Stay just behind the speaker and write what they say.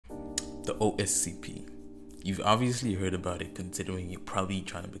The OSCP. You've obviously heard about it, considering you're probably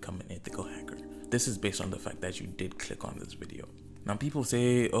trying to become an ethical hacker. This is based on the fact that you did click on this video. Now people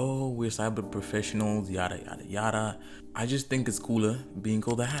say, oh, we're cyber professionals, yada yada yada. I just think it's cooler being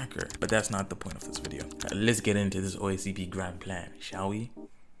called a hacker, but that's not the point of this video. Let's get into this OSCP grand plan, shall we?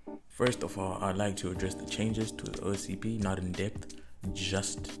 First of all, I'd like to address the changes to the OSCP, not in depth,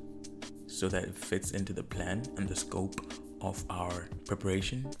 just so that it fits into the plan and the scope of our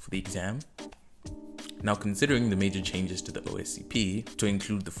preparation for the exam. Now, considering the major changes to the OSCP to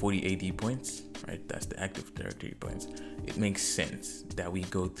include the 40 AD points, right, that's the Active Directory points, it makes sense that we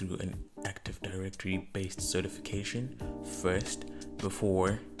go through an Active Directory based certification first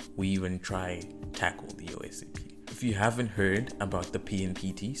before we even tackle the OSCP. If you haven't heard about the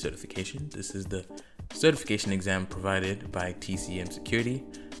PNPT certification, this is the certification exam provided by TCM Security,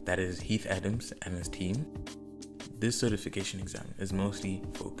 that is Heath Adams and his team. This certification exam is mostly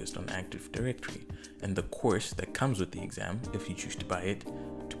focused on Active Directory, and the course that comes with the exam, if you choose to buy it,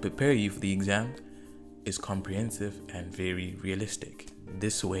 to prepare you for the exam is comprehensive and very realistic.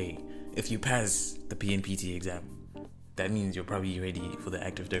 This way, if you pass the PNPT exam, that means you're probably ready for the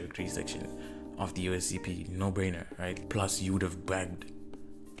Active Directory section of the OSCP, no brainer, right? Plus you would have bagged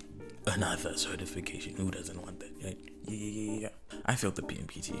another certification. Who doesn't want that, right? Yeah. I failed the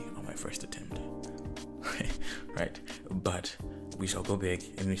PNPT on my first attempt. Right, but we shall go big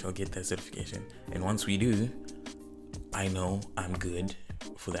and we shall get that certification, and once we do, I know I'm good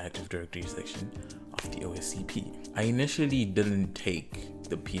for the Active Directory section of the OSCP. I initially didn't take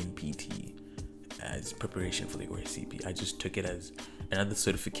the PNPT as preparation for the OSCP. I just took it as another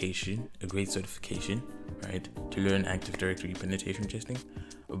certification, a great certification, right, to learn Active Directory penetration testing.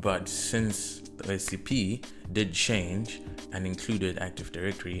 But since the OSCP did change and included Active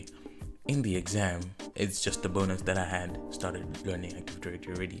Directory in the exam, it's just a bonus that I had started learning Active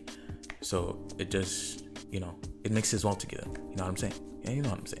Directory already. So it just, it mixes all together. You know what I'm saying? Yeah, you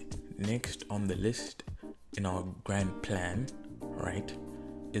know what I'm saying. Next on the list in our grand plan, right,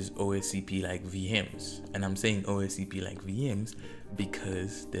 is OSCP Like VMS. And I'm saying OSCP Like VMS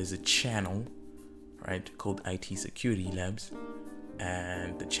because there's a channel, right, called IT Security Labs.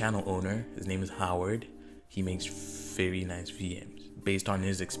 And the channel owner, his name is Howard. He makes very nice VMs based on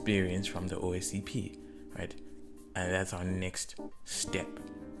his experience from the OSCP, right? And that's our next step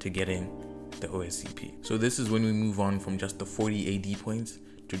to getting the OSCP. So this is when we move on from just the 40 AD points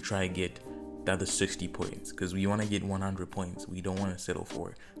to try get the other 60 points, because we want to get 100 points. We don't want to settle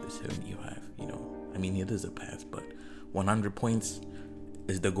for the 75, I mean, it is a pass, but 100 points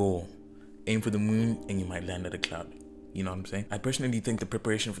is the goal. Aim for the moon and you might land at a cloud. You know what I'm saying? I personally think the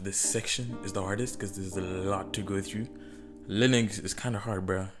preparation for this section is the hardest because there's a lot to go through. Linux is kind of hard,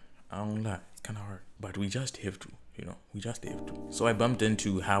 bro. I don't lie, it's kind of hard, but we just have to, we just have to. So I bumped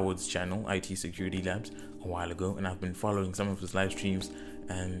into Howard's channel, IT Security Labs, a while ago, and I've been following some of his live streams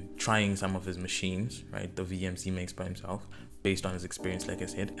and trying some of his machines, right, the VMs he makes by himself, based on his experience, like I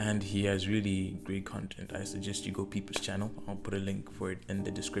said, and he has really great content. I suggest you go peep his channel. I'll put a link for it in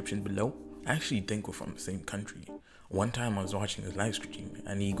the description below. I actually think we're from the same country. One time I was watching his live stream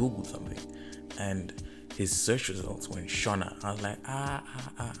and he googled something and his search results were in Shona. I was like,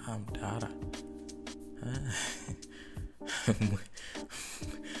 I'm Dada.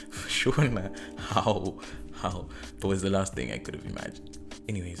 Shona, how? That was the last thing I could have imagined.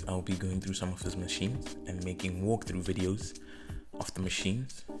 Anyways, I'll be going through some of his machines and making walkthrough videos of the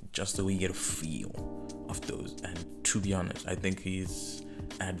machines just so we get a feel of those. And to be honest, I think his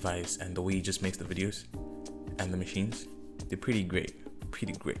advice and the way he just makes the videos and the machines, they're pretty great.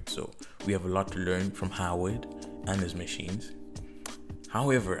 So we have a lot to learn from Howard and his machines.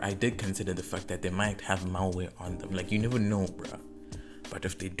 However, I did consider the fact that they might have malware on them. Like, you never know, bruh. But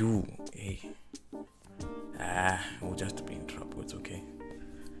if they do, hey, we'll just be in trouble. It's okay.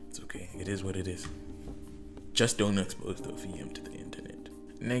 It is what it is. Just don't expose the VM to the internet.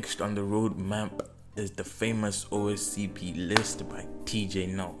 Next on the roadmap is the famous OSCP list by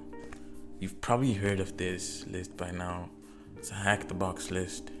TJ Null. You've probably heard of this list by now. It's a HackTheBox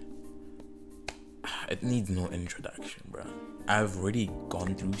list. It needs no introduction, bro. I've already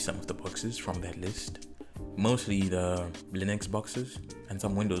gone through some of the boxes from that list, mostly the Linux boxes and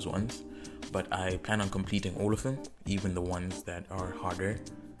some Windows ones, but I plan on completing all of them, even the ones that are harder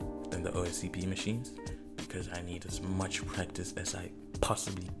than the OSCP machines, because I need as much practice as I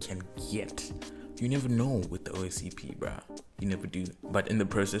possibly can get. You never know with the OSCP, bruh. You never do. But in the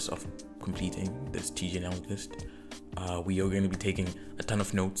process of completing this TGNL list, we are going to be taking a ton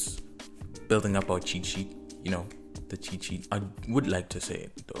of notes, building up our cheat sheet, the cheat sheet. I would like to say,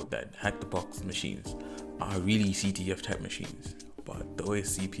 though, that HackTheBox machines are really CTF type machines. but the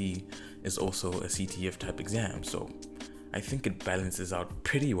OSCP is also a CTF type exam, so I think it balances out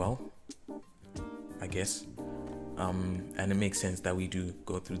pretty well, I guess. And it makes sense that we do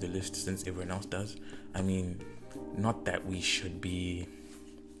go through the list since everyone else does. I mean, not that we should be,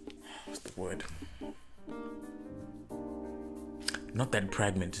 what's the word? Not that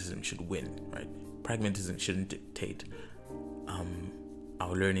pragmatism should win, right? Pragmatism shouldn't dictate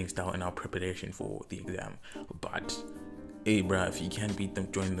our learning style and our preparation for the exam. But hey bruh, if you can't beat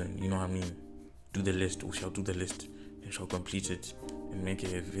them, join them, you know what I mean? Do the list, we shall do the list and shall complete it and make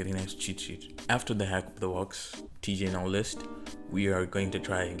it a very nice cheat sheet. After the HackTheBox TJ Now list, we are going to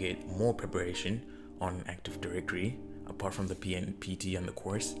try and get more preparation on Active Directory apart from the PT and the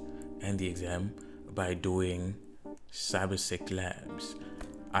course and the exam by doing Cybersec labs.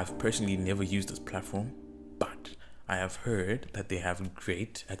 I've personally never used this platform, but I have heard that they have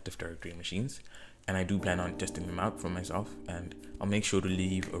great Active Directory machines, and I do plan on testing them out for myself, and I'll make sure to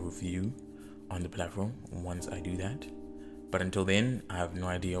leave a review on the platform once I do that. But until then, I have no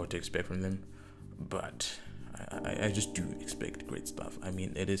idea what to expect from them, but I just do expect great stuff. I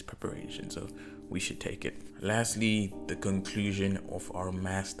mean, it is preparation, so we should take it. Lastly, the conclusion of our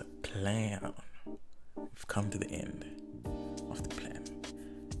master plan. We've come to the end of the plan,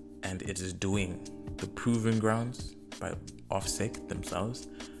 and it is doing the proving grounds by OSCP themselves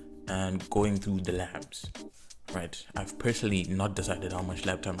and going through the labs, right? I've personally not decided how much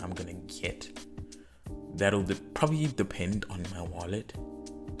lab time I'm gonna get. That'll probably depend on my wallet,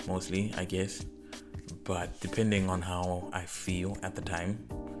 mostly, I guess, but depending on how I feel at the time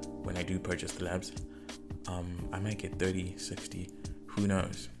when I do purchase the labs, I might get 30, 60, who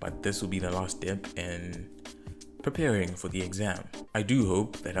knows, but this will be the last step in preparing for the exam. I do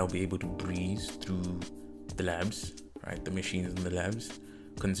hope that I'll be able to breeze through the labs, right, the machines in the labs,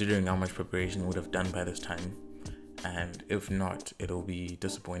 considering how much preparation I would have done by this time, and if not, it'll be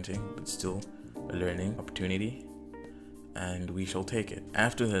disappointing, but still a learning opportunity, and we shall take it.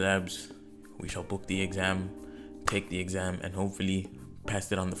 After the labs, we shall book the exam, take the exam, and hopefully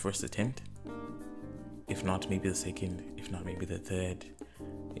pass it on the first attempt. If not, maybe the second. If not, maybe the third.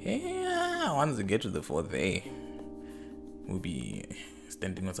 Yeah, once we get to the fourth, we'll be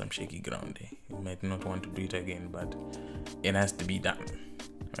standing on some shaky ground. You might not want to do it again, but it has to be done,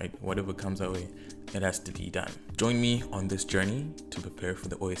 right? Whatever comes our way, it has to be done. Join me on this journey to prepare for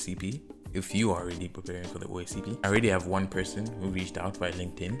the OSCP. If you are already preparing for the OSCP, I already have one person who reached out via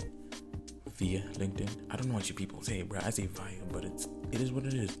LinkedIn. I don't know what you people say, bro. I say via, but it is what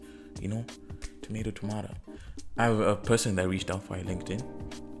it is, you know? Tomato. I have a person that reached out via LinkedIn,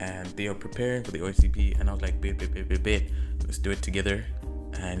 and they are preparing for the OSCP, and I was like, bet, let's do it together.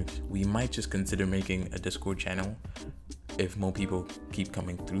 And we might just consider making a Discord channel if more people keep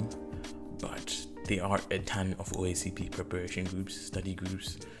coming through. But there are a ton of OSCP preparation groups, study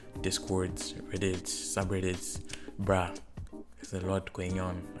groups, Discords, Reddits, subreddits, bruh. There's a lot going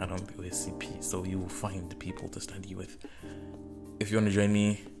on around the OSCP, so you will find people to study with. If you want to join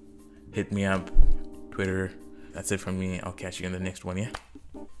me, hit me up, Twitter. That's it from me. I'll catch you in the next one, yeah?